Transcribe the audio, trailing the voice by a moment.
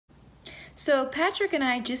So Patrick and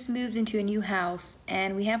I just moved into a new house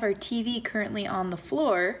and we have our TV currently on the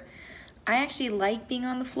floor. I actually like being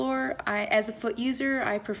on the floor. As a foot user,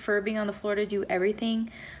 I prefer being on the floor to do everything,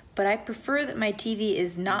 but I prefer that my TV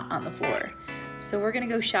is not on the floor. So we're gonna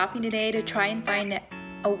go shopping today to try and find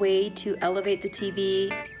a way to elevate the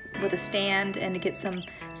TV with a stand and to get some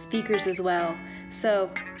speakers as well. So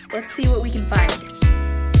let's see what we can find.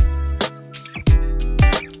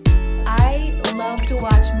 I love to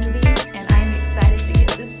watch movies and I'm excited to get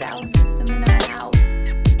this sound system in our house.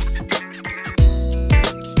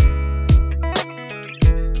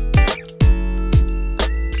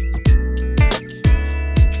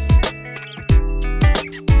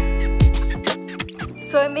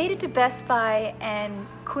 So I made it to Best Buy, and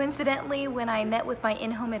coincidentally when I met with my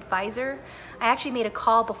in-home advisor, I actually made a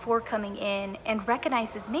call before coming in and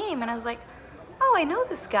recognized his name, and I was like, oh, I know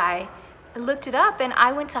this guy. I looked it up and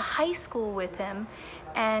I went to high school with him,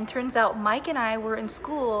 and turns out Mike and I were in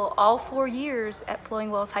school all 4 years at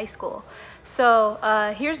Flowing Wells High School. So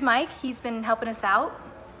here's Mike, he's been helping us out.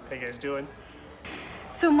 How you guys doing?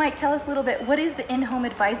 So Mike, tell us a little bit, what is the in-home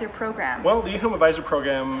advisor program? Well, the in-home advisor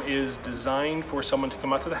program is designed for someone to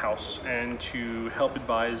come out to the house and to help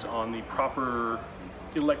advise on the proper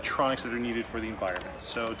electronics that are needed for the environment.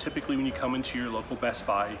 So typically when you come into your local Best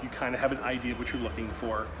Buy, you kind of have an idea of what you're looking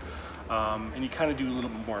for. And you kind of do a little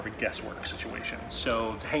bit more of a guesswork situation.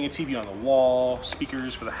 So to hang a TV on the wall,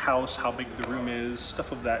 speakers for the house, how big the room is,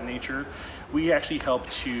 stuff of that nature. We actually help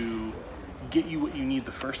to get you what you need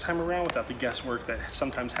the first time around without the guesswork that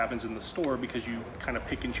sometimes happens in the store, because you kind of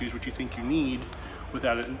pick and choose what you think you need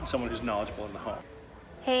without someone who's knowledgeable in the home.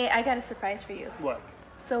 Hey, I got a surprise for you. What?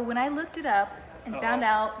 So when I looked it up and found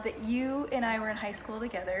out that you and I were in high school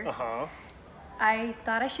together, I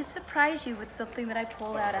thought I should surprise you with something that I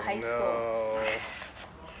pulled out of high school.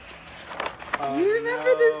 Do you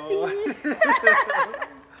remember the senior?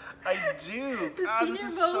 I do. The God, senior this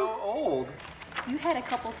is most. so old. You had a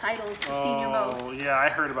couple titles for senior most. Oh, yeah, I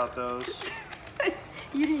heard about those.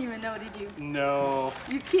 You didn't even know, did you? No.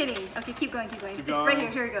 You're kidding. Okay, keep going, keep going. It's right here.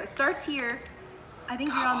 Here we go. It starts here. I think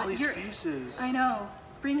you're on the. All these faces. I know.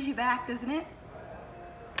 Brings you back, doesn't it?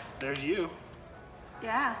 There's you.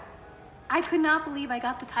 Yeah. I could not believe I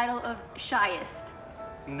got the title of shyest.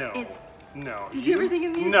 No. No. Did you ever think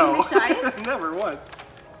of me as no. being the shyest? Never once.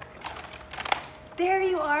 There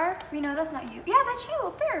you are. We know that's not you. Yeah, that's you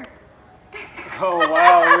up there. Oh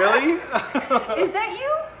wow, really? Is that you?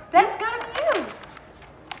 That's gotta be you.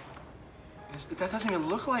 That doesn't even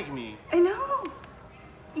look like me. I know.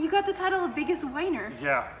 You got the title of biggest whiner.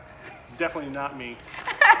 Yeah, definitely not me.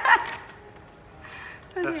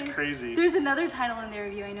 Okay. That's crazy. There's another title in there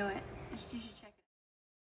of you, I know it. You should check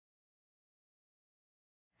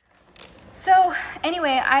it. So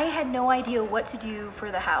anyway, I had no idea what to do for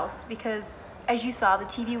the house because, as you saw, the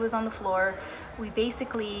TV was on the floor. We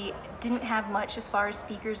basically didn't have much as far as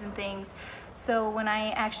speakers and things. So when I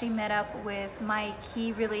actually met up with Mike,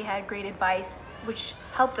 he really had great advice, which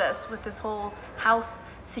helped us with this whole house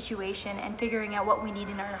situation and figuring out what we need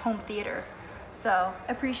in our home theater. So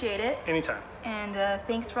appreciate it. Anytime. And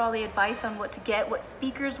thanks for all the advice on what to get, what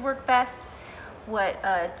speakers work best, what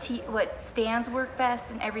stands work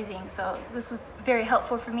best, and everything. So this was very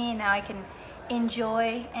helpful for me, and now I can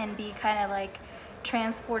enjoy and be kind of like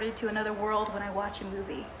transported to another world when I watch a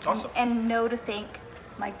movie. Awesome. And know to thank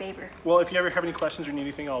Mike Baber. Well, if you ever have any questions or need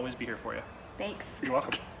anything, I'll always be here for you. Thanks. You're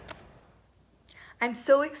welcome. I'm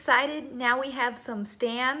so excited. Now we have some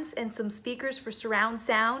stands and some speakers for surround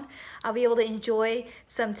sound. I'll be able to enjoy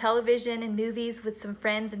some television and movies with some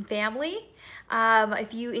friends and family.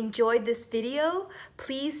 If you enjoyed this video,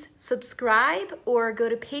 please subscribe or go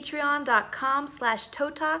to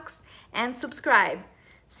patreon.com/totalks and subscribe.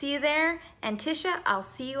 See you there, and Tisha, I'll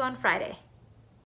see you on Friday.